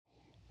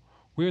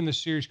We're in this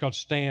series called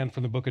Stand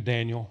from the book of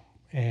Daniel.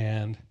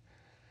 And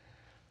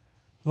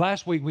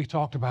last week we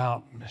talked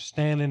about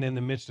standing in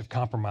the midst of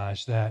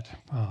compromise, that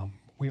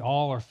we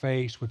all are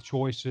faced with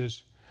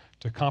choices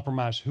to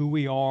compromise who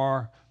we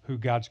are, who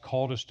God's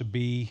called us to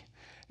be.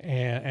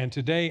 And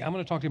today I'm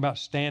going to talk to you about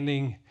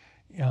standing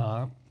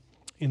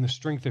in the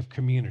strength of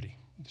community,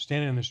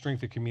 standing in the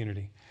strength of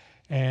community.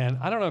 And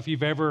I don't know if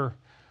you've ever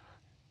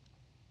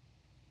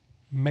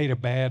made a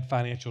bad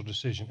financial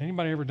decision.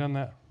 Anybody ever done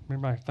that?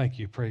 Everybody, thank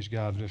you. Praise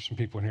God. There's some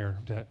people in here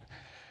that,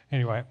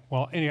 anyway,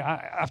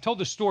 I've told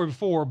this story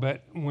before,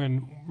 but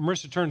when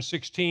Marissa turned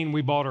 16,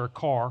 we bought her a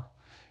car,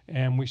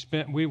 and we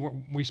spent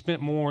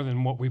more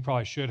than what we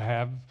probably should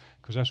have,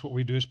 because that's what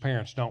we do as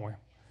parents, don't we?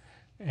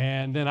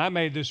 And then I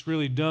made this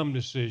really dumb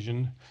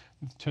decision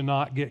to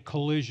not get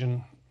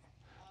collision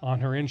on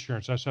her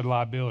insurance. I said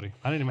liability.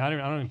 I don't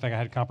even think I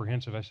had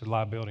comprehensive. I said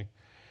liability.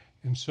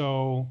 And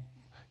so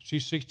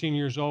she's 16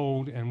 years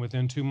old, and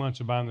within 2 months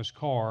of buying this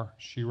car,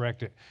 she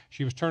wrecked it.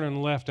 She was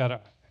turning left out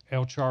of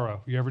El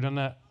Charro. You ever done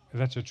that?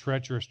 That's a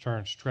treacherous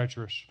turn. It's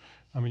treacherous.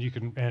 I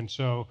mean, and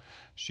so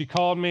she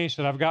called me,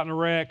 said, I've gotten a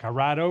wreck. I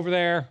ride over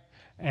there,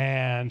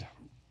 and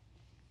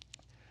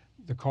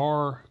the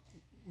car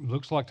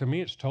looks like to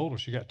me it's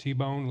totaled. She got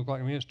T-boned, looked like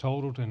to me it's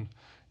totaled, and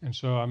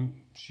so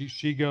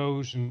she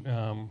goes,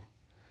 and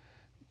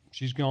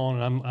she's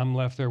gone, and I'm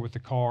left there with the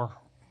car,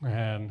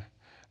 and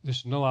this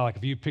is no lie. Like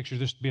if you picture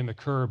this being the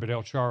curb at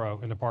El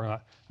Charro in the parking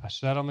lot, I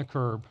sat on the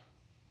curb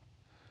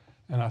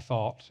and I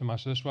thought to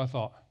myself, this is what I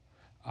thought.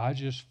 I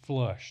just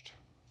flushed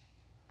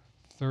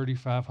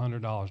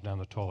 $3,500 down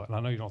the toilet. And I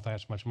know you don't think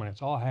that's much money.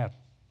 It's all I had.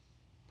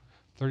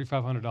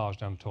 $3,500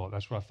 down the toilet.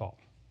 That's what I thought.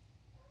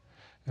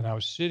 And I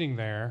was sitting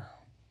there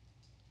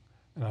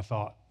and I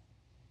thought,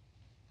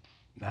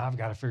 now I've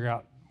got to figure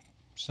out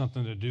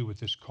something to do with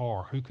this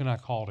car. Who can I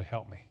call to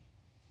help me?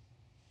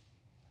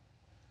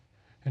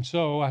 And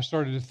so I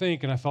started to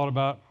think, and I thought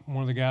about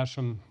one of the guys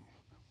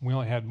we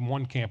only had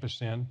one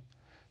campus in,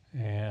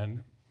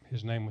 and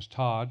his name was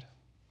Todd.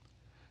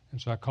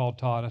 And so I called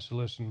Todd. I said,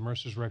 listen,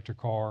 Marissa's wrecked her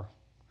car.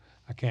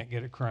 I can't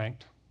get it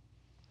cranked.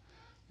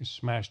 It's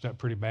smashed up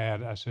pretty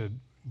bad. I said,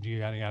 do you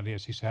got any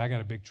ideas? He said, I got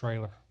a big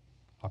trailer.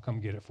 I'll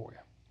come get it for you.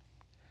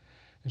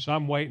 And so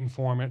I'm waiting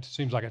for him. It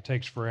seems like it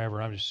takes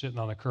forever. I'm just sitting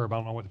on the curb. I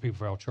don't know what the people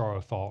from El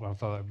Charro thought. I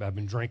thought I'd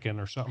been drinking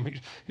or something.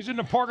 He's in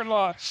the parking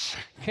lot.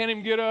 Can't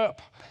even get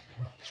up.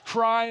 He's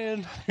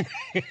crying.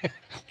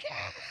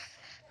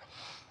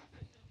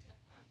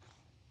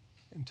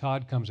 And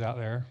Todd comes out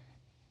there.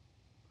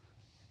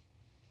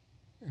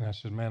 And I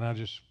said, man, I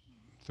just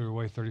threw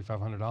away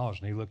 $3,500.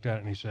 And he looked at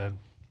it and he said,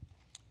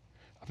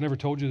 I've never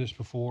told you this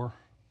before.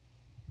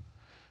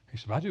 He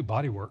said, I do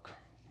body work.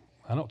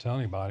 I don't tell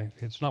anybody.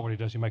 It's not what he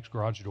does. He makes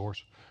garage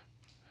doors.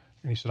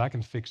 And he said, I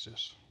can fix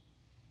this.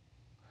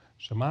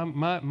 So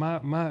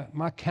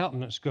my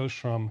countenance goes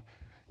from,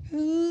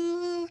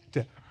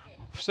 to,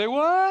 say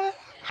what?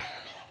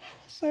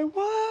 Say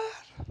what?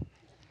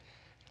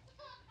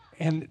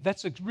 And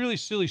that's a really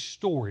silly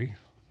story.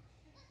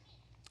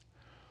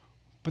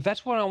 But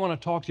that's what I want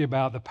to talk to you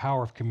about, the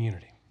power of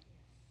community.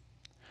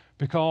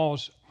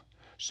 Because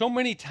so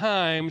many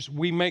times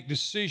we make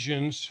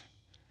decisions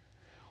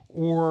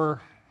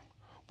or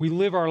we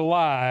live our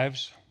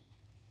lives,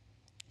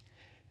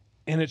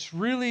 and it's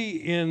really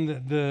in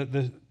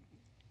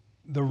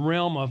the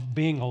realm of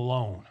being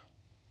alone.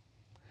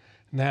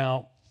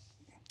 Now,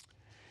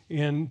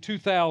 in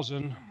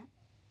 2000,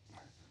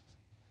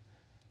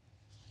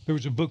 there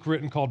was a book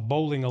written called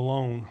Bowling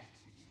Alone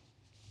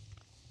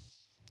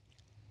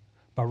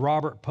by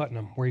Robert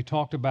Putnam, where he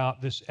talked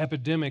about this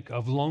epidemic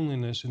of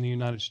loneliness in the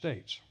United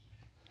States,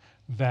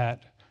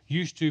 that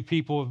used to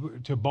people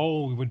to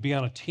bowl would be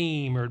on a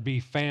team, or it'd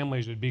be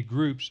families, it'd be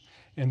groups,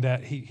 and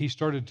that he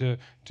started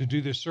to do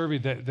this survey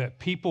that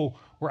people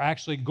were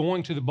actually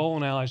going to the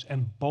bowling alleys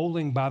and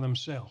bowling by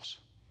themselves.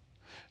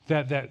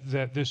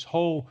 That this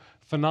whole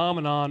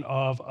phenomenon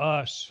of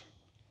us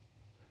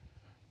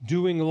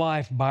doing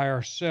life by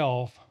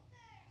ourselves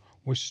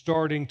was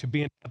starting to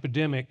be an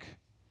epidemic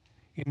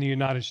in the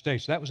United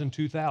States. That was in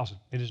 2000.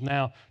 It is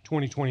now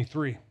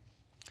 2023.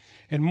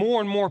 And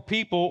more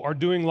people are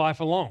doing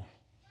life alone.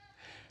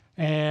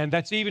 And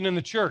that's even in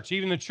the church.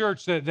 Even the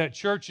church, that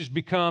church has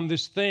become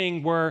this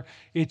thing where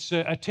it's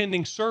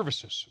attending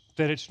services,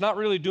 that it's not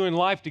really doing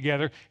life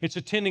together, it's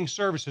attending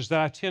services, that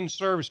I attend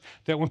service,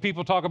 that when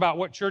people talk about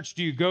what church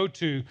do you go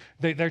to,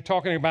 they're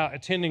talking about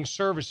attending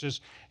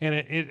services, and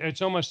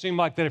it's almost seemed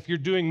like that if you're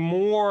doing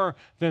more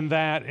than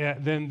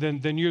that,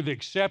 then you're the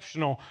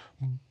exceptional.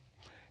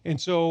 And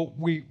so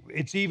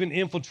it's even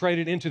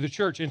infiltrated into the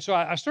church. And so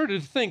I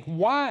started to think,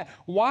 why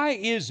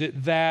is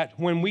it that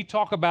when we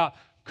talk about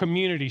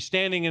community,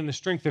 standing in the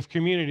strength of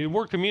community. The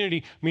word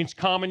community means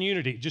common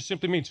unity. It just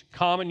simply means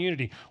common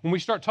unity. When we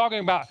start talking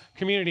about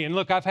community, and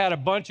look, I've had a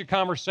bunch of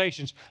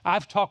conversations.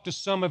 I've talked to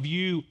some of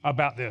you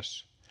about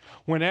this.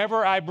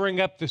 Whenever I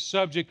bring up the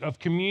subject of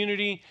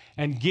community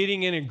and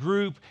getting in a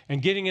group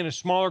and getting in a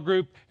smaller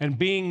group and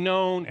being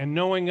known and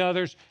knowing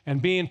others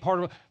and being part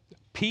of it,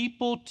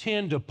 people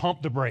tend to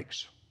pump the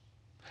brakes.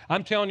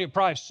 I'm telling you,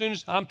 probably as soon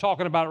as I'm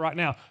talking about it right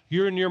now,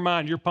 you're in your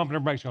mind, you're pumping the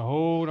brakes, going,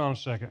 hold on a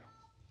second.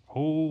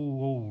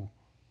 Oh.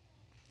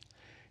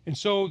 And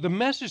so the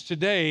message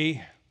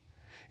today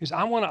is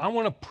I want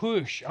to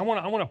push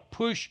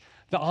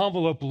the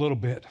envelope a little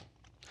bit.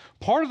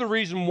 Part of the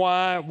reason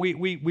why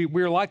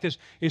we're like this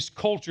is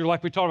culture.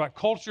 Like we talked about,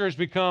 culture has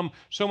become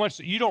so much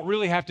that you don't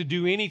really have to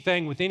do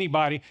anything with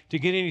anybody to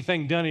get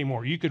anything done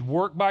anymore. You could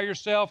work by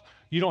yourself.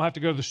 You don't have to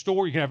go to the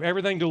store. You can have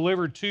everything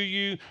delivered to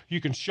you. You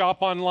can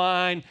shop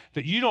online.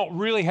 That you don't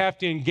really have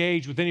to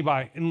engage with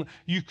anybody. And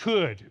you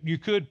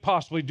could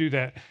possibly do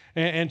that.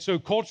 And so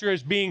culture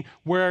is being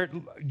where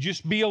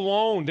just be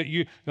alone,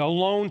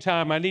 alone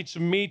time. I need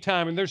some me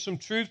time. And there's some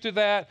truth to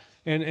that.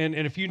 And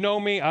if you know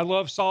me, I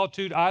love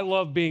solitude. I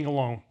love being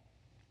alone.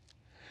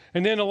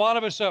 And then a lot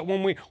of us,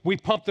 when we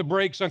pump the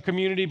brakes on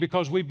community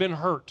because we've been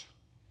hurt.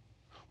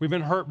 We've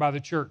been hurt by the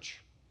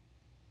church.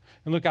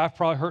 And look, I've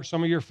probably hurt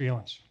some of your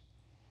feelings.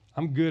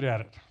 I'm good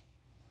at it,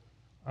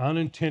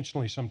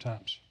 unintentionally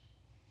sometimes.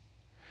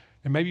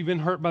 And maybe you've been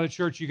hurt by the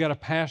church. You got a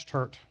past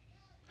hurt.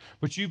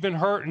 But you've been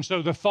hurt, and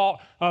so the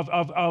thought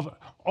of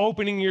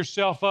opening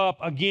yourself up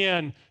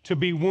again to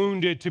be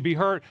wounded, to be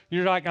hurt,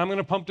 you're like, I'm going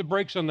to pump the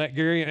brakes on that,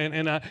 Gary,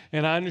 and I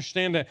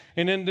understand that.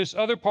 And then this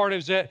other part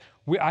is that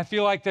I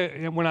feel like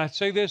that when I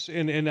say this,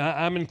 and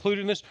I'm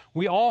included in this,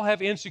 we all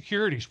have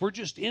insecurities. We're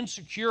just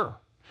insecure.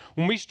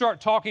 When we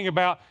start talking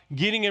about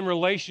getting in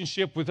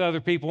relationship with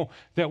other people,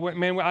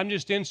 I'm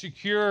just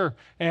insecure,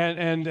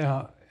 and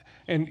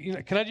you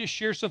know, can I just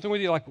share something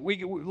with you? Like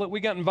we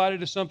got invited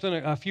to something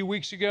a few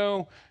weeks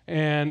ago,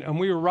 and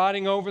we were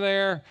riding over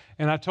there,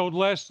 and I told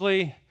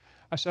Leslie,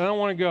 I said, I don't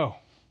want to go.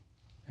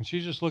 And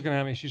she's just looking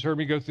at me. She's heard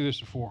me go through this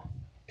before.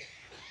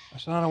 I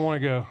said, I don't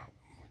want to go.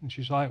 And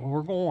she's like, well,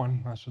 we're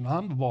going. I said, no,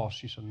 I'm the boss.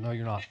 She said, no,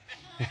 you're not.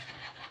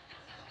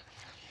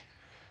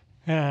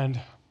 And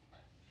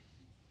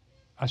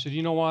I said,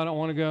 you know why I don't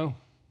want to go?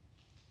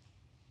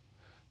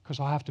 Because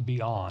I'll have to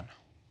be on.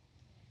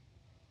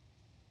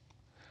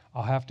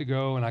 I'll have to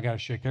go, and I got to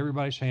shake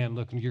everybody's hand.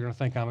 Look, and you're going to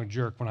think I'm a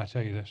jerk when I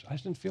tell you this. I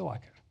just didn't feel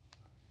like it.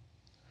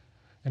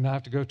 And I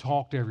have to go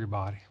talk to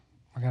everybody.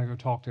 I got to go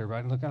talk to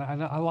everybody. Look,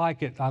 I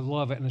like it. I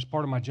love it, and it's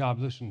part of my job.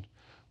 Listen,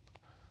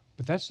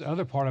 but that's the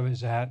other part of it is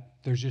that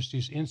there's just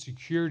these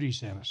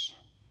insecurities in us,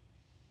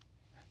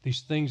 these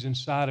things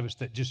inside of us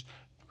that just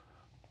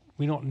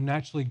we don't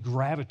naturally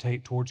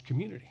gravitate towards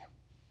community.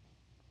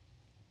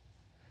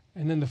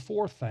 And then the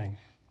fourth thing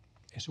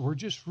is we're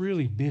just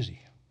really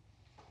busy.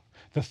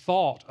 The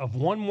thought of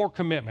one more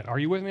commitment. Are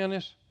you with me on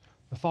this?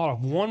 The thought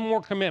of one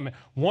more commitment,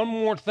 one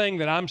more thing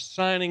that I'm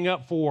signing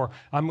up for.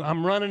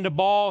 I'm running the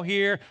ball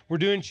here. We're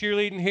doing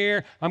cheerleading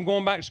here. I'm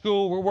going back to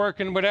school. We're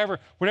working, whatever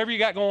you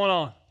got going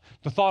on.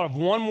 The thought of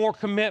one more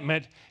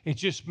commitment, it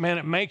just, man,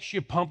 it makes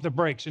you pump the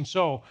brakes. And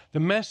so the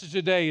message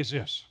today is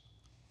this.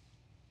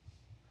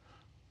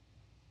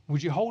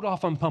 Would you hold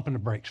off on pumping the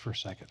brakes for a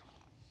second?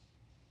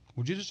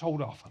 Would you just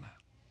hold off on that?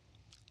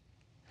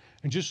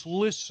 And just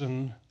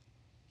listen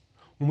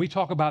when we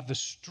talk about the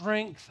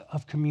strength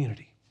of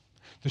community,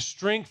 the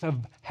strength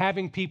of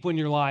having people in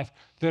your life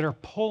that are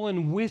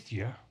pulling with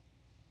you,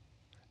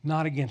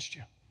 not against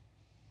you.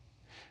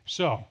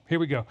 So here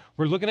we go.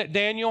 We're looking at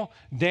Daniel.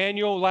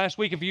 Daniel, last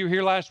week, if you were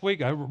here last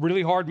week, a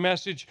really hard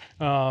message.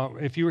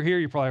 If you were here,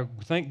 you probably,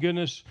 thank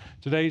goodness,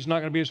 today's not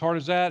going to be as hard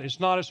as that. It's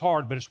not as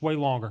hard, but it's way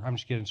longer. I'm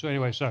just kidding. So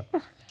anyway,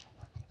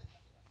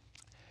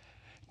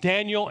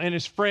 Daniel and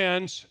his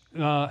friends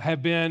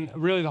have been,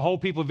 really the whole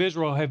people of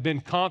Israel have been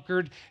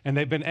conquered and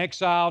they've been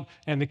exiled,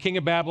 and the king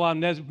of Babylon,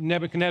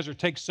 Nebuchadnezzar,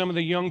 takes some of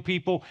the young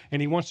people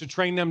and he wants to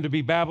train them to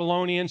be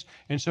Babylonians,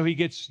 and so he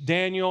gets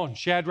Daniel and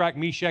Shadrach,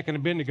 Meshach, and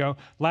Abednego.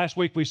 Last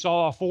week we saw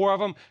all four of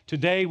them.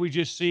 Today we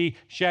just see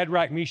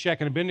Shadrach,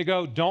 Meshach, and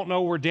Abednego. Don't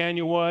know where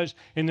Daniel was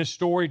in this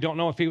story. Don't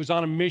know if he was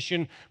on a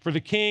mission for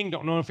the king.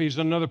 Don't know if he's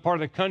in another part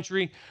of the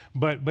country,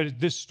 but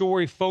this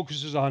story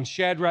focuses on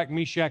Shadrach,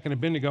 Meshach, and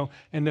Abednego,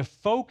 and the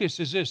focus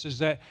is this, is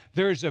that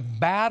there's a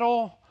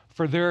battle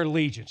for their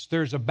allegiance.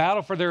 There's a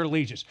battle for their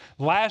allegiance.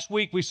 Last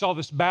week we saw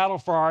this battle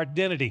for our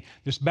identity,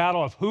 this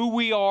battle of who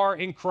we are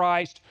in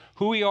Christ,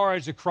 who we are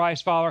as a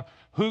Christ follower,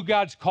 who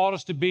God's called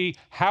us to be,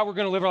 how we're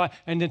going to live our life.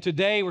 And then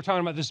today we're talking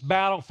about this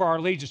battle for our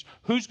allegiance.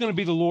 Who's going to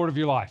be the Lord of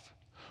your life?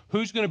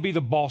 Who's going to be the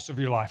boss of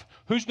your life?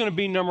 Who's going to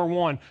be number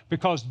one?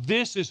 Because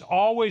this is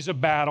always a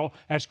battle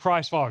as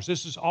Christ followers.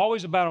 This is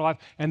always a battle of life,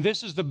 and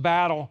this is the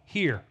battle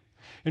here.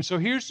 And so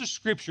here's the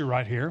scripture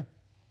right here.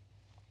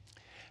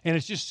 And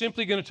it's just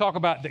simply going to talk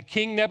about that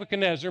King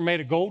Nebuchadnezzar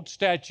made a gold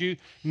statue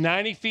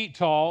 90 feet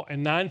tall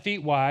and 9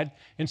 feet wide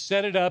and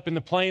set it up in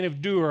the plain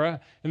of Dura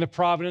in the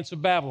province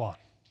of Babylon.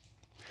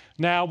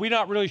 Now, we're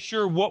not really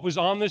sure what was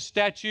on this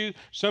statue.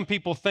 Some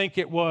people think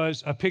it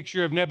was a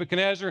picture of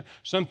Nebuchadnezzar.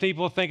 Some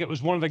people think it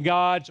was one of the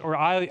gods or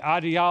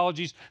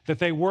ideologies that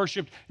they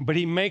worshiped. But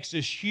he makes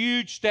this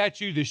huge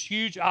statue, this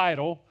huge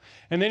idol,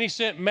 and then he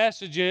sent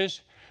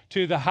messages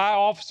to the high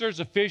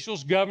officers,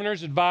 officials,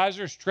 governors,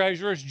 advisors,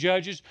 treasurers,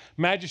 judges,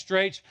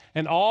 magistrates,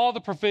 and all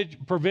the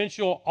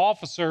provincial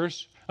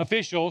officers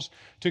officials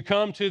to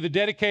come to the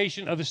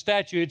dedication of the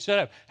statue he'd set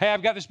up. Hey,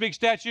 I've got this big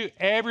statue.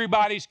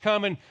 Everybody's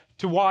coming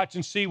to watch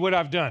and see what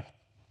I've done.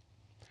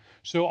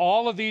 So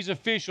all of these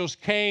officials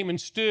came and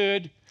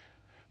stood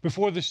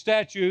before the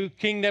statue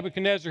King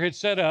Nebuchadnezzar had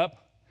set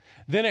up.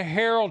 Then a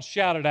herald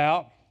shouted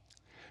out,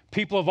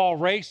 people of all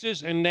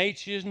races and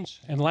nations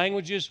and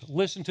languages,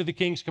 listen to the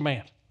king's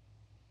command.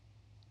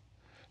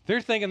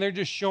 They're thinking they're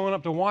just showing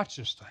up to watch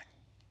this thing,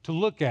 to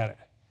look at it.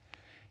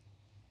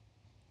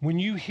 When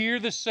you hear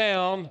the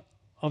sound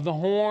of the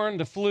horn,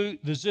 the flute,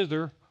 the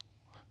zither,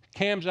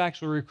 Cam's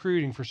actually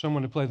recruiting for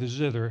someone to play the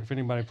zither, if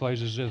anybody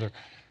plays the zither.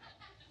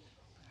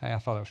 Hey, I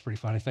thought that was pretty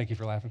funny. Thank you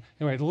for laughing.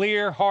 Anyway,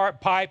 lyre,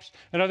 harp, pipes,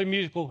 and other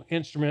musical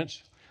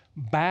instruments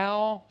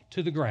bow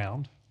to the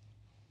ground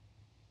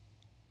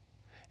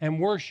and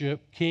worship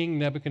King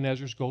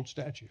Nebuchadnezzar's gold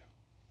statue.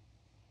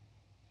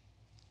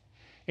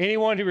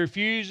 Anyone who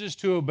refuses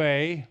to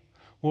obey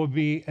will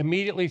be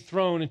immediately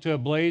thrown into a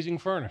blazing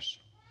furnace.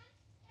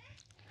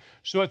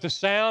 So at the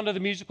sound of the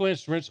musical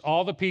instruments,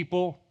 all the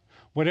people,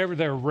 whatever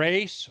their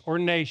race or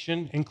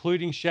nation,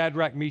 including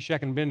Shadrach,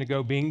 Meshach, and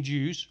Abednego being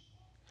Jews,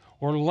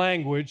 or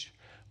language,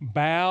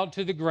 bowed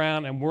to the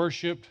ground and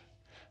worshiped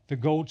the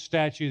gold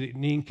statue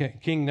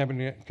that King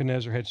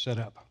Nebuchadnezzar had set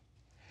up.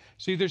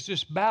 See, there's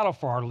this battle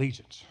for our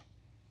allegiance.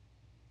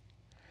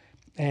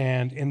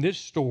 And in this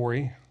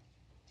story,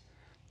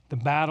 the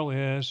battle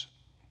is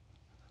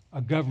a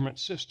government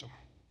system.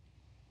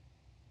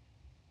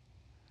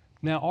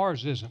 Now,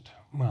 ours isn't.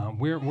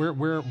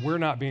 We're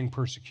not being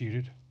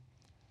persecuted.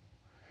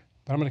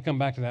 But I'm going to come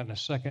back to that in a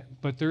second.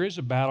 But there is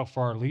a battle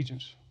for our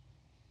allegiance.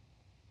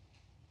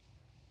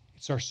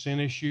 It's our sin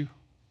issue,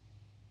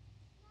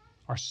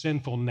 our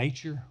sinful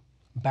nature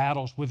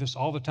battles with us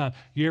all the time.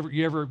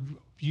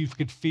 You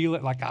could feel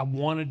it like, I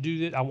want to do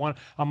this. I'm going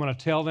to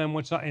tell them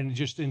what's up. And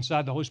just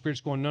inside the Holy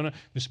Spirit's going, no.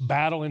 This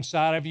battle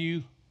inside of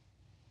you.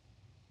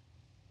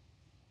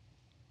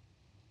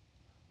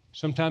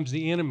 Sometimes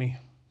the enemy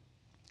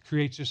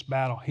creates this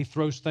battle. He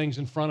throws things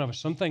in front of us.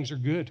 Some things are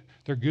good.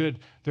 They're good.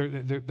 They're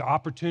the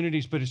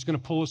opportunities, but it's going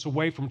to pull us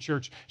away from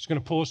church. It's going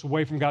to pull us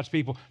away from God's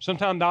people.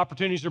 Sometimes the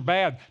opportunities are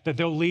bad, that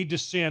they'll lead to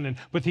sin.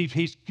 But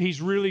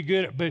he's really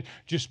good at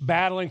just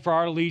battling for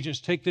our allegiance.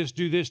 Take this,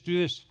 do this, do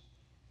this.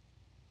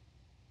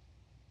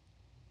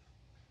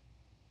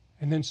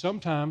 And then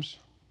sometimes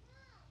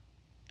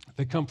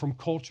they come from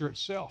culture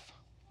itself.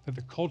 That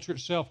the culture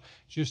itself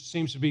just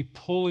seems to be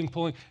pulling.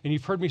 And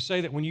you've heard me say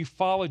that when you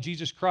follow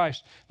Jesus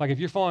Christ, like if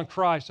you're following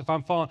Christ, if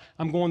I'm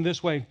going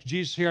this way,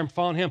 Jesus here, I'm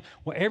following him.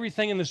 Well,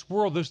 everything in this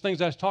world, those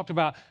things I talked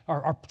about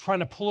are trying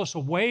to pull us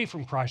away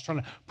from Christ,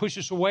 trying to push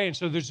us away. And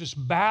so there's this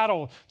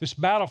battle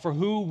for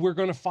who we're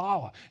going to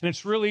follow. And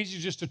it's real easy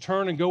just to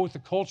turn and go with the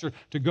culture,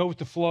 to go with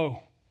the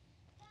flow.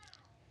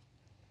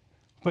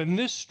 But in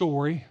this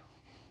story,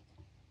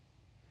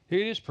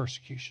 it is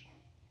persecution.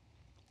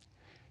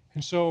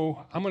 And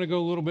so I'm going to go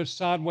a little bit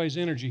sideways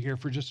energy here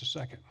for just a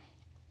second.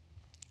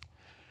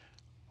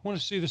 I want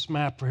to see this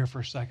map here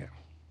for a second.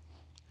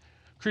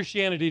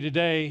 Christianity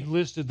Today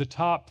listed the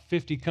top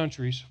 50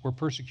 countries where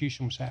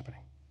persecution was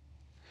happening.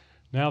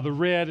 Now, the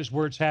red is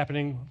where it's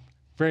happening,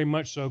 very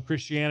much so.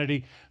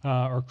 Christianity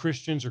or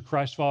Christians or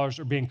Christ followers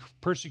are being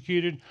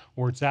persecuted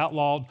or it's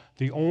outlawed.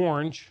 The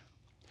orange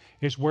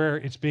is where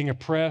it's being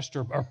oppressed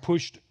or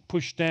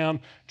pushed down,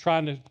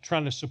 trying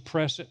to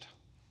suppress it.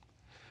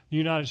 The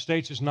United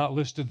States is not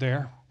listed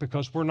there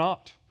because we're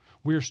not.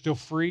 We are still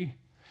free.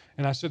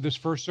 And I said this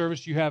first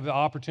service, you have the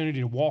opportunity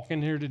to walk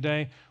in here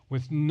today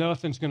with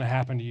nothing's going to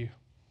happen to you.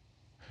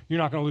 You're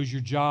not going to lose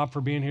your job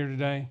for being here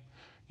today.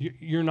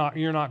 You're not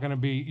going to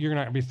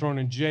be thrown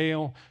in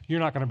jail. You're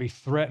not going to be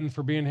threatened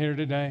for being here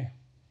today.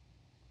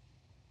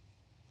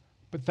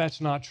 But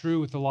that's not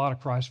true with a lot of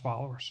Christ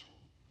followers.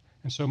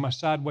 And so my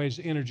sideways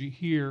energy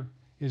here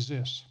is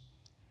this.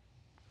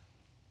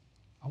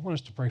 I want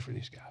us to pray for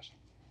these guys.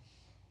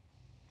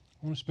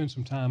 I want to spend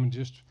some time in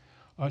just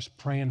us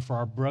praying for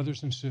our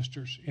brothers and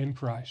sisters in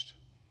Christ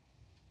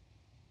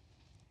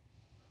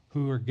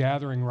who are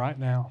gathering right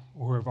now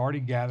or who have already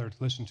gathered,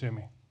 listen to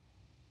me,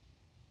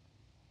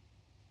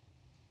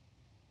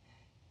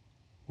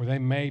 where they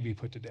may be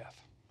put to death.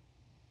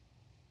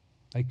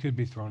 They could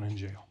be thrown in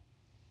jail.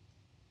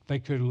 They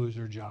could lose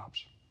their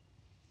jobs.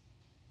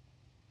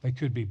 They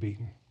could be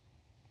beaten.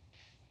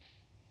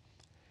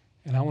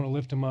 And I want to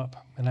lift them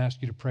up and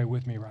ask you to pray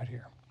with me right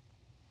here.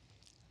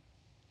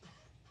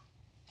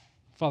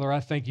 Father,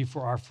 I thank you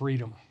for our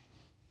freedom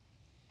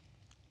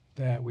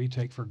that we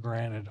take for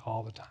granted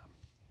all the time.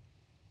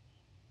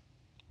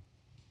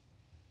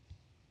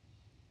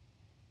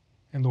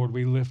 And Lord,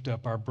 we lift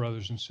up our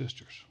brothers and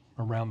sisters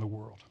around the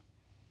world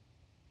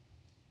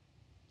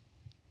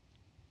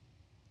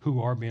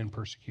who are being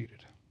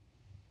persecuted.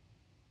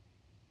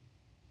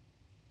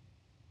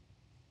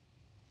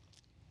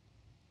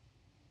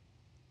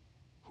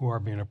 Who are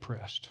being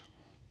oppressed.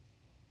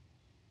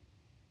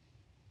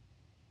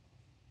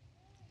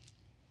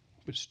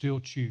 But still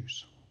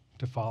choose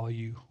to follow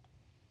you.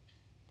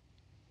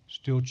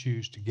 Still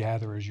choose to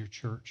gather as your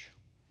church.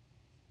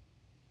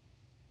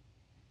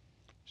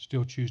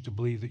 still choose to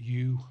believe that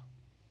you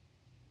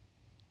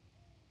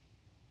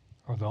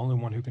are the only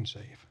one who can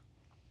save.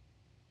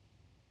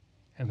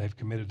 And they've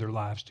committed their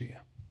lives to you.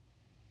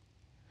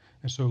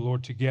 And so,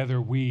 Lord,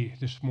 together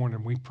this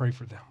morning, we pray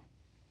for them.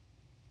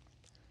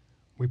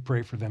 We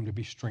pray for them to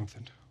be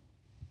strengthened.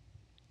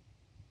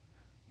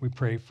 We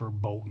pray for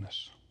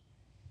boldness.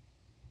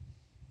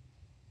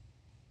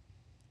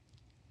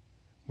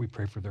 We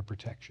pray for their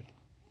protection.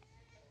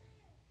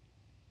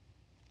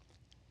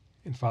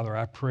 And Father,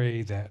 I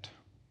pray that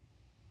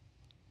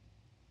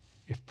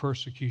if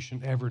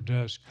persecution ever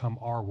does come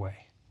our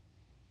way,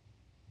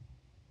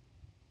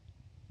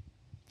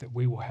 that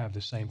we will have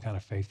the same kind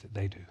of faith that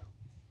they do.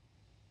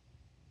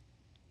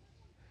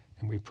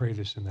 And we pray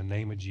this in the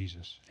name of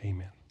Jesus.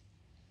 Amen.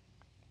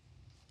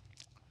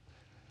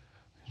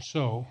 And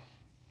so,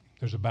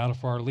 there's a battle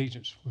for our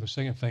allegiance. Well, the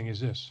second thing is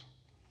this.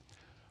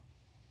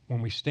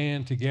 When we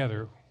stand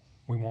together,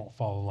 we won't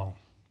fall alone.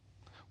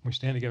 When we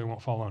stand together, we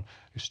won't fall alone.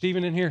 Is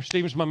Stephen in here?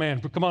 Stephen's my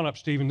man. Come on up,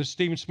 Stephen. This is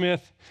Stephen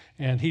Smith,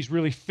 and he's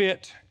really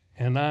fit,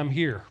 and I'm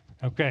here.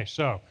 Okay,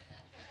 so,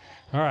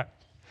 all right.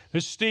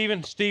 This is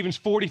Stephen. Stephen's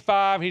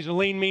 45. He's a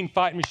lean, mean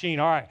fighting machine.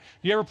 All right.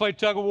 You ever play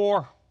tug of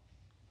war?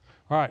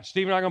 All right.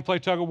 Stephen and I are going to play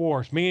tug of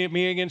war. It's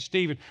me against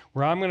Stephen.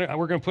 We're going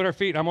to put our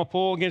feet. I'm going to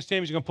pull against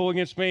him. He's going to pull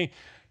against me.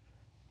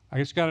 I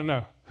just got to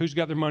know, who's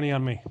got their money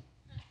on me?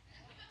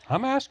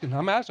 I'm asking.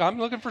 I'm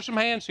looking for some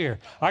hands here.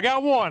 I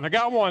got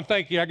one.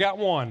 Thank you. I got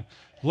one.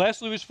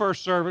 Leslie was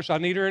first service. I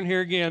need her in here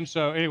again.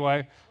 So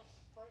anyway.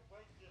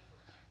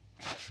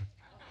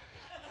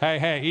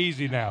 Hey,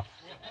 easy now.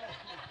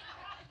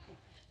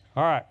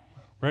 All right.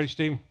 Ready,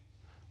 Stephen?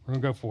 We're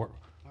going to go for it.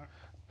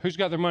 Who's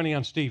got their money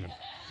on Stephen?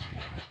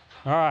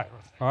 All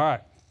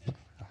right.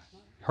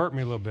 Hurt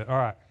me a little bit. All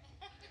right.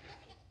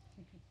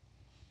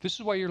 This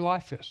is what your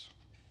life is.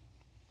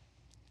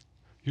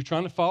 You're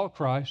trying to follow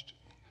Christ,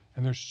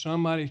 and there's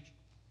somebody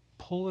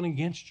pulling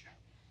against you.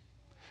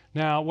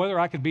 Now, whether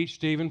I could beat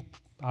Stephen,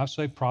 I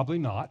say probably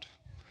not.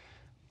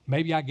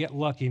 Maybe I get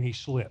lucky and he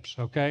slips,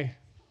 okay?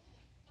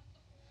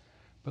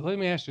 But let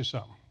me ask you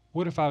something.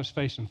 What if I was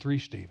facing 3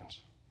 Stephens?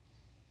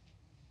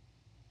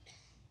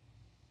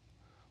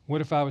 What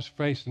if I was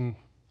facing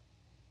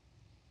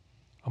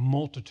a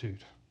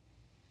multitude?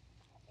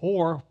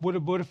 Or what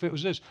if it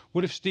was this?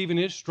 What if Stephen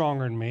is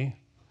stronger than me?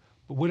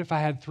 But what if I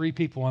had 3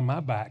 people on my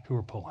back who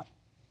are pulling?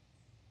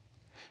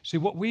 See,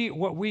 what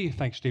we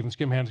think, Stephen, let's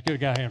give him a hand. Let's give a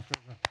guy a hand.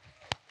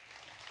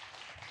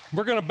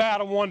 We're going to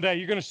battle one day.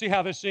 You're going to see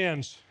how this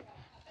ends.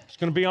 It's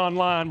going to be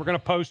online. We're going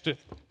to post it.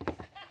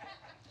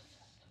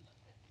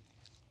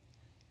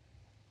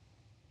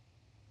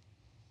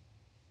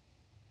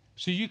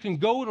 So you can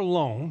go it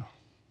alone,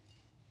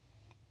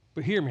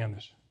 but hear me on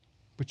this,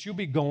 but you'll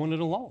be going it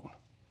alone.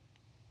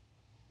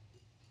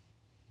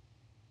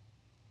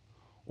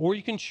 Or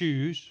you can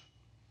choose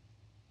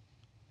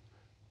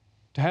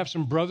to have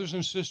some brothers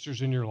and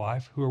sisters in your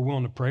life who are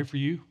willing to pray for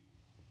you,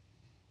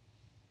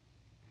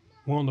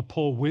 willing to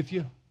pull with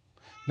you.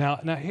 Now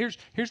here's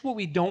what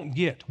we don't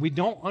get. We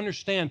don't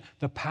understand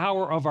the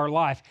power of our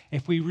life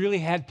if we really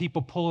had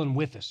people pulling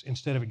with us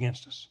instead of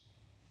against us.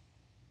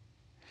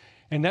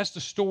 And that's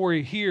the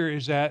story here,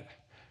 is that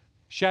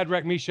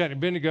Shadrach, Meshach, and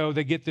Abednego,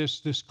 they get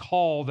this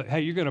call that,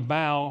 hey, you're going to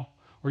bow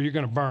or you're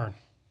going to burn.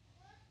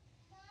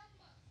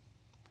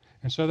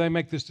 And so they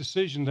make this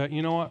decision that,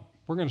 you know what,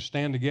 we're going to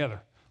stand together.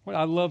 Well,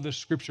 I love this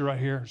scripture right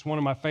here. It's one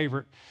of my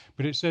favorite.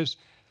 But it says,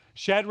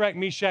 Shadrach,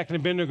 Meshach, and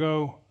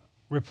Abednego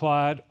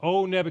replied,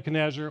 O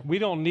Nebuchadnezzar, we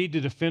don't need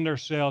to defend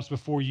ourselves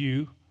before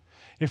you.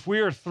 If we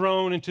are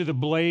thrown into the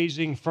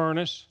blazing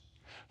furnace,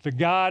 the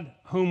God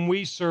whom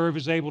we serve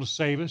is able to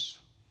save us.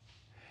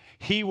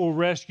 He will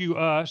rescue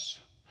us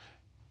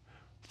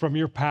from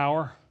your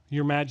power,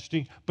 your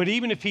majesty. But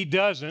even if he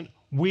doesn't,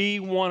 we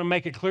want to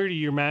make it clear to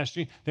you, your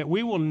majesty, that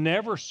we will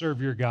never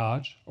serve your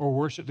gods or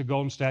worship the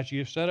golden statue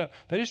you've set up.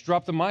 They just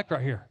dropped the mic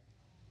right here.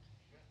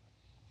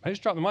 They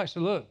just dropped the mic and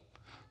said, look,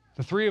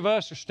 the 3 of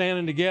us are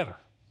standing together.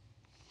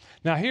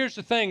 Now, here's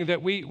the thing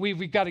that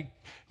we've got to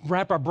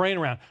wrap our brain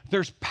around.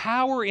 There's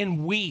power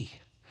in we.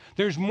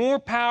 There's more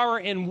power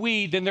in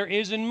we than there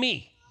is in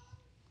me.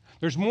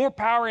 There's more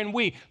power in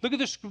we. Look at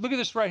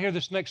this right here,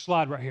 this next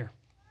slide right here.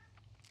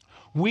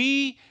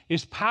 We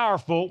is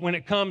powerful when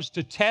it comes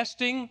to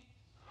testing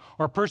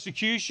or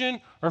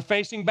persecution or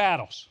facing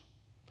battles.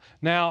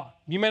 Now,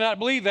 you may not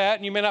believe that,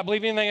 and you may not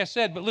believe anything I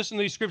said, but listen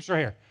to these scriptures right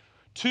here.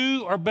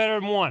 2 are better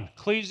than 1.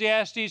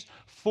 Ecclesiastes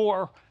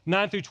 4,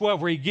 9 through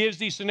 12, where he gives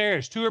these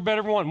scenarios. 2 are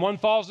better than 1. One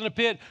falls in a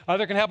pit,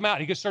 other can help him out.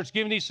 He just starts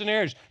giving these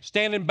scenarios,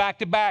 standing back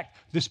to back,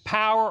 this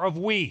power of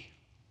we.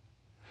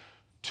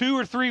 2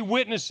 or 3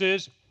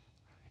 witnesses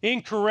in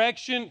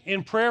correction,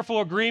 in prayerful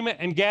agreement,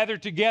 and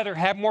gathered together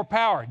have more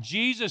power.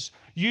 Jesus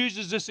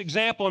uses this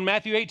example in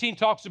Matthew 18,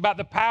 talks about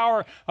the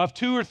power of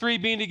 2 or 3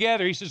 being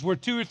together. He says, where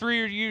 2 or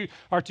 3 of you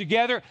are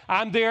together,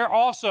 I'm there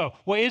also.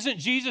 Well, isn't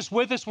Jesus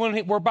with us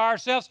when we're by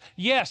ourselves?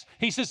 Yes.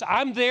 He says,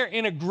 I'm there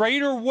in a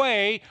greater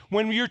way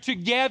when you're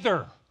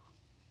together.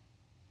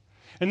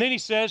 And then he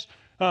says,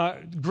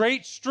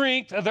 great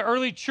strength of the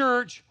early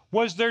church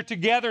was their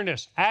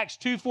togetherness. Acts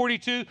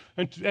 2:42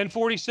 and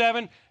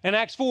 47 and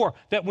Acts 4.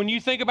 That when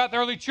you think about the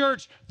early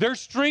church, their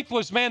strength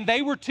was, man,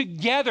 they were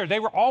together. They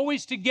were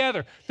always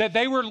together. That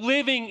they were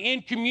living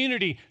in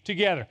community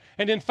together.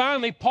 And then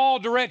finally, Paul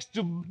directs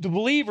the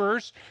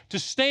believers to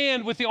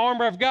stand with the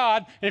armor of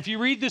God. And if you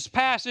read this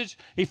passage,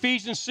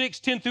 Ephesians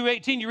 6:10 through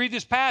 18, you read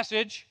this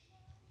passage,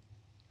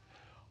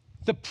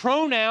 the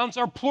pronouns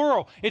are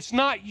plural. It's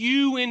not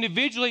you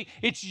individually.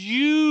 It's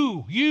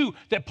you.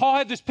 That Paul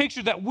had this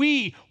picture that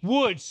we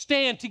would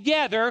stand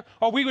together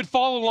or we would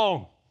fall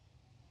alone.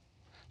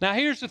 Now,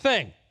 here's the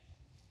thing.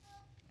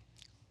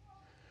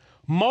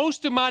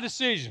 Most of my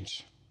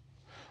decisions,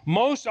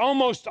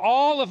 almost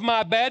all of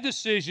my bad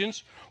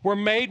decisions were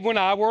made when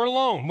I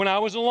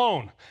was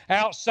alone.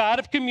 Outside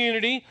of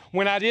community,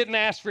 when I didn't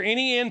ask for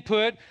any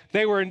input,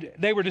 they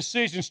were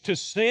decisions to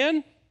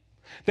sin.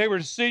 They were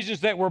decisions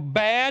that were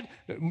bad,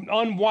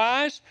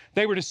 unwise.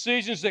 They were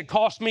decisions that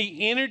cost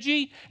me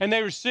energy, and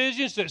they were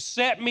decisions that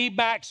set me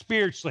back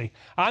spiritually.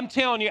 I'm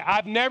telling you,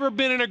 I've never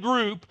been in a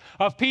group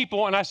of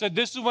people, and I said,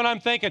 this is what I'm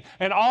thinking,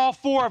 and all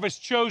four of us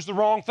chose the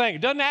wrong thing.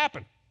 It doesn't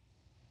happen.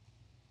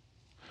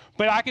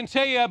 But I can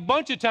tell you a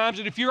bunch of times,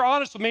 and if you're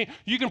honest with me,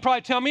 you can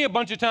probably tell me a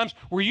bunch of times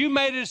where you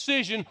made a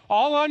decision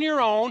all on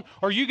your own,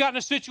 or you got in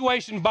a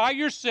situation by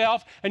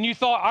yourself, and you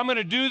thought, I'm going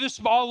to do this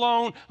all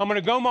alone, I'm going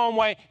to go my own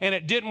way, and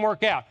it didn't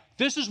work out.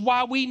 This is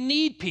why we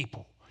need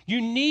people.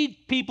 You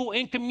need people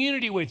in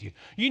community with you.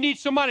 You need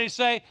somebody to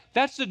say,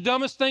 that's the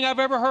dumbest thing I've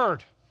ever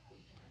heard.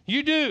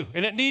 You do,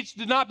 and it needs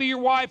to not be your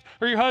wife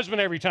or your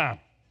husband every time.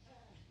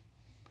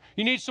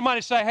 You need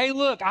somebody to say, hey,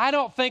 look, I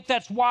don't think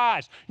that's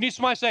wise. You need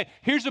somebody to say,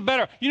 here's a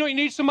better. You know what you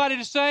need somebody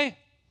to say?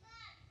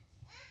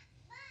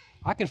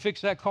 I can fix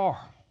that car.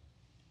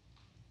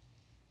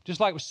 Just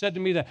like it was said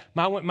to me that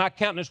my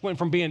countenance went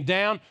from being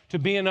down to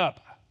being up.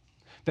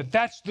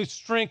 That's the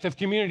strength of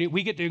community.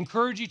 We get to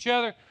encourage each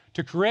other,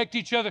 to correct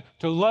each other,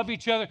 to love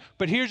each other.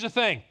 But here's the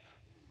thing.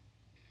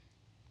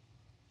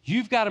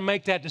 You've got to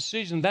make that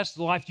decision. That's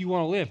the life you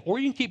want to live. Or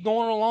you can keep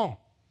going alone.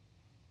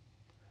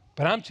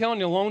 But I'm telling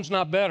you, alone's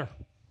not better.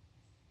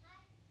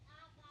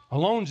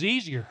 Alone's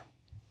easier,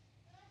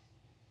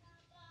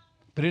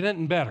 but it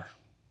isn't better.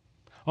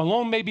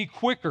 Alone may be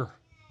quicker,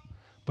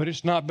 but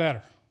it's not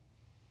better.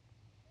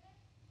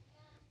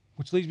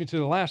 Which leads me to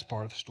the last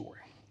part of the story,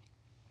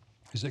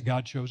 is that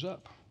God shows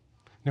up.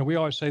 Now, we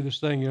always say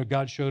this thing,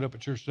 God showed up at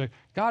church today.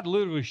 God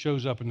literally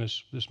shows up in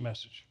this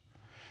message,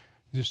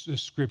 this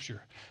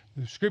scripture.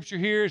 The scripture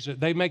here is that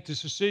they make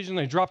this decision,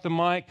 they drop the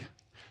mic,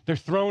 they're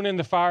thrown in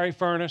the fiery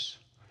furnace.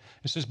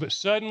 It says, but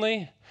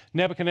suddenly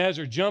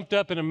Nebuchadnezzar jumped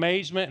up in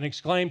amazement and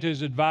exclaimed to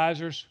his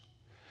advisors,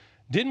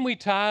 didn't we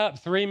tie up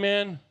 3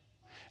 men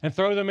and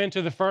throw them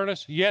into the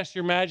furnace? Yes,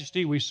 your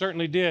majesty, we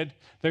certainly did.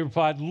 They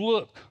replied,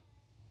 look.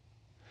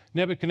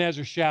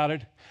 Nebuchadnezzar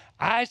shouted,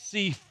 I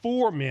see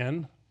 4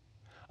 men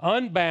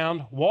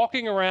unbound,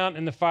 walking around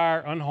in the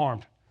fire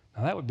unharmed.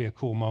 Now that would be a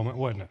cool moment,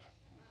 wouldn't it?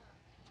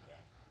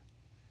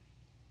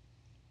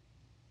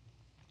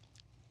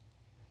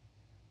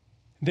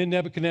 Then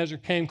Nebuchadnezzar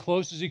came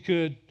close as he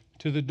could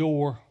to the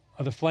door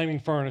of the flaming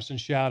furnace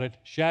and shouted,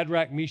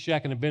 Shadrach,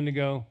 Meshach, and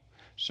Abednego,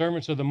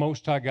 servants of the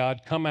Most High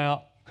God, come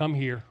out, come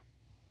here.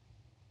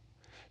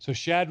 So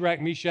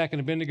Shadrach, Meshach,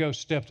 and Abednego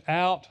stepped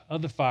out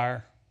of the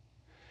fire.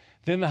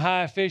 Then the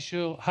high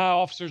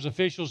officers,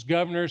 officials,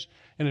 governors,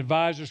 and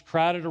advisors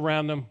crowded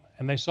around them,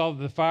 and they saw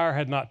that the fire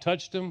had not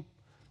touched them.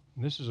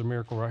 And this is a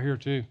miracle right here,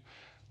 too.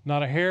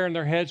 Not a hair in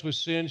their heads was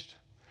singed.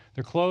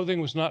 Their clothing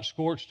was not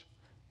scorched,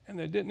 and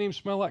they didn't even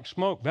smell like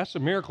smoke. That's a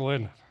miracle,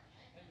 isn't it?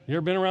 You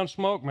ever been around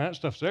smoke? Man, that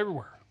stuff's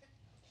everywhere.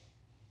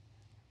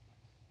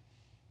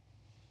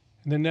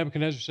 And then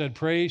Nebuchadnezzar said,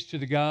 praise to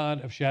the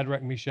God of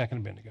Shadrach, Meshach, and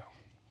Abednego.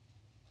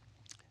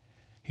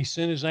 He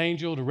sent his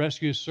angel to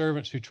rescue his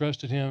servants who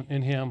trusted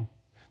in him.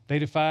 They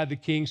defied the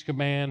king's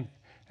command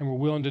and were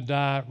willing to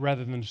die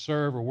rather than to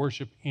serve or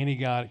worship any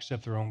God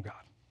except their own God.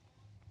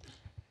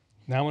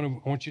 Now I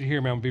want you to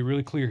hear me. I'm going to be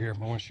really clear here.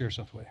 I want to share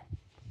something with you.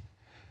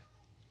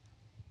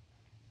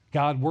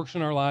 God works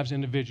in our lives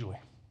individually.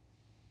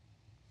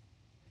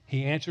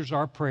 He answers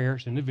our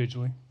prayers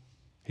individually.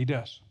 He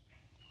does.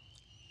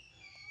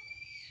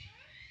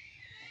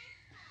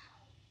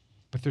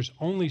 But there's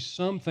only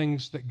some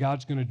things that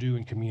God's going to do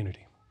in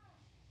community.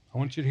 I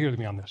want you to hear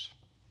me on this.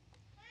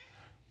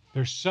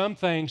 There's some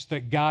things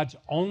that God's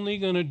only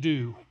going to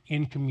do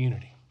in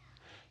community.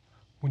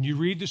 When you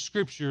read the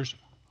scriptures,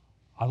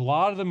 a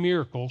lot of the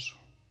miracles,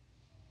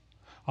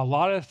 a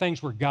lot of the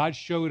things where God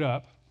showed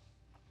up,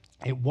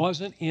 it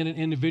wasn't in an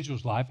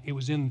individual's life. It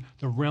was in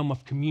the realm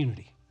of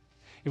community.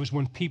 It was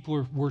when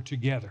people were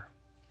together.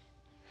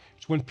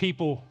 It's when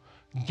people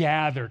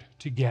gathered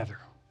together.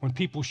 When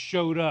people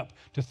showed up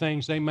to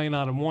things they may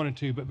not have wanted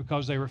to, but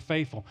because they were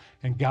faithful.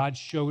 And God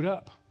showed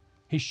up.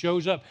 He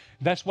shows up.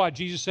 That's why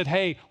Jesus said,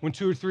 hey, when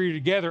 2 or 3 are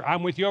together,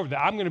 I'm with you over there.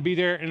 I'm going to be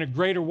there in a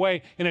greater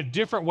way, in a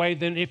different way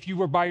than if you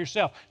were by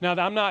yourself. Now,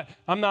 I'm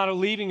not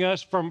relieving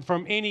us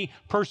from any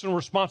personal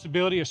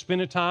responsibility of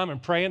spending time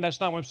and praying. That's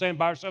not what I'm saying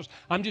by ourselves.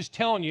 I'm just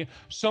telling you,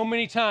 so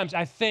many times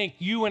I think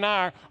you and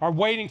I are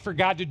waiting for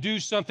God to do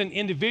something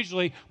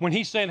individually when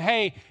he's saying,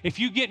 hey, if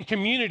you get in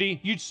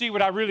community, you'd see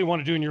what I really want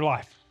to do in your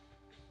life.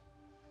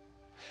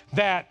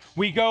 That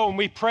we go and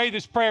we pray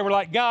this prayer. We're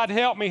like, God,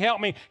 help me,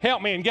 help me,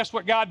 help me. And guess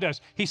what God does?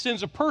 He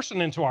sends a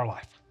person into our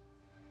life.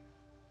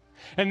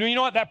 And you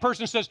know what? That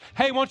person says,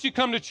 hey, why don't you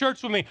come to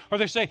church with me? Or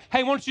they say,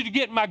 hey, why don't you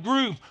get in my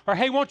groove? Or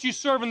hey, why don't you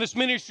serve in this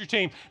ministry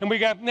team? And we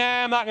go,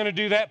 nah, I'm not going to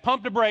do that.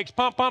 Pump the brakes.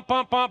 Pump, pump,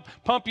 pump, pump,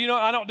 pump. You know,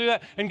 I don't do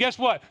that. And guess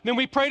what? Then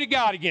we pray to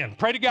God again.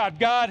 Pray to God.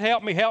 God,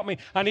 help me, help me.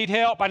 I need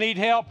help. I need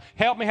help.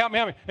 Help me, help me,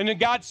 help me. And then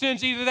God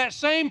sends either that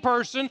same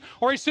person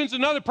or he sends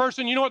another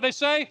person. You know what they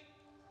say?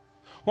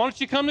 Why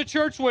don't you come to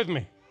church with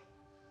me?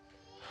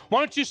 Why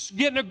don't you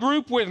get in a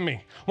group with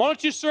me? Why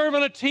don't you serve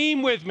on a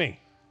team with me?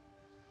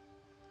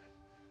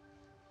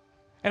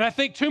 And I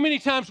think too many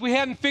times we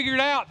haven't figured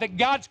out that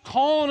God's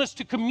calling us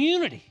to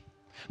community.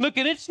 Look,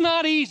 and it's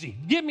not easy.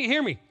 Hear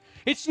me.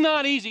 It's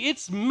not easy.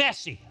 It's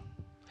messy.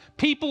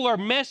 People are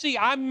messy.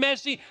 I'm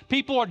messy.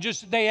 People are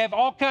they have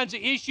all kinds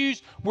of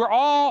issues. We're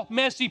all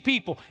messy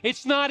people.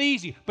 It's not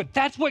easy, but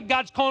that's what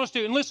God's calling us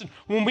to. And listen,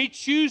 when we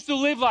choose to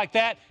live like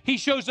that, he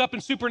shows up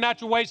in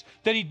supernatural ways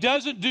that he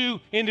doesn't do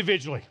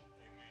individually.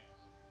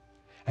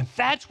 And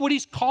that's what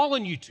he's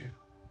calling you to.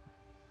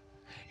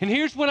 And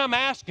here's what I'm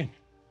asking.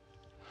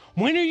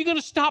 When are you going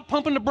to stop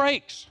pumping the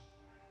brakes?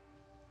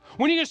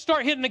 When are you going to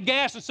start hitting the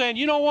gas and saying,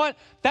 you know what?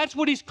 That's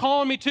what he's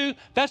calling me to.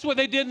 That's what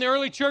they did in the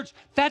early church.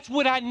 That's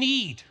what I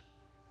need.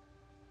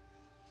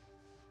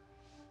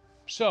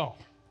 So,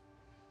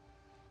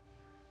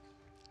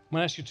 I'm going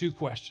to ask you 2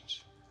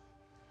 questions.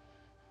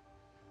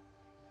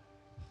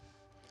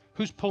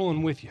 Who's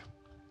pulling with you?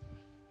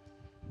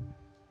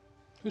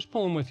 Who's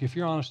pulling with you? If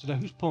you're honest today,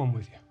 who's pulling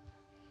with you?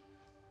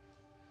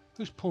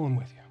 Who's pulling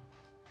with you?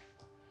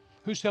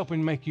 Who's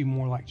helping make you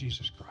more like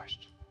Jesus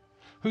Christ?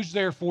 Who's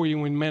there for you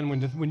when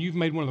you've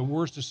made one of the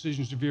worst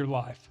decisions of your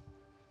life?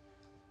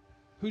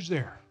 Who's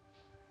there?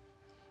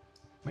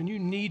 Man, you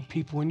need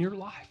people in your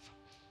life.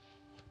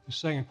 The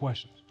second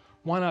question is,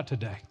 why not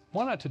today?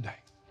 Why not today?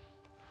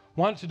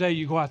 Why not today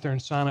you go out there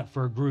and sign up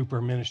for a group or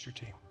a ministry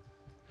team?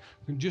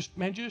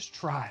 Just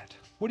try it.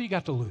 What do you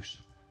got to lose?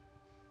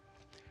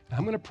 And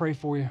I'm going to pray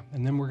for you,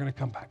 and then we're going to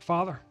come back.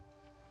 Father,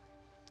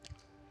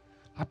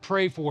 I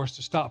pray for us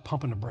to stop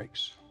pumping the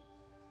brakes.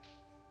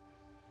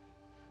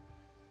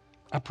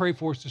 I pray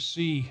for us to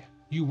see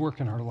you work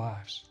in our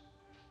lives.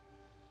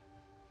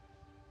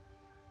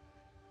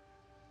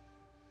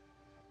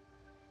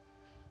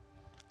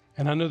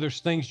 And I know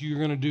there's things you're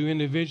going to do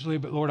individually,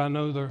 but Lord, I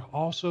know there are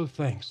also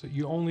things that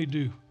you only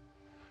do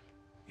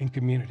in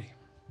community.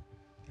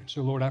 And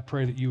so, Lord, I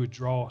pray that you would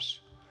draw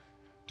us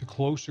to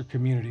closer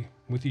community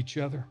with each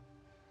other,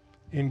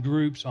 in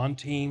groups, on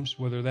teams,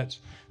 whether that's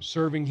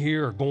serving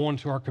here or going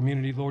to our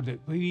community, Lord, that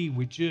we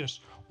would just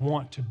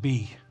want to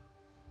be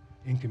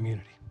in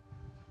community,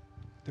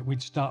 that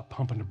we'd stop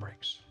pumping the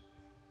brakes.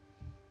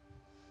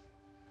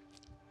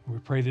 We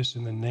pray this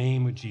in the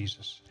name of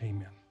Jesus.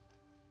 Amen.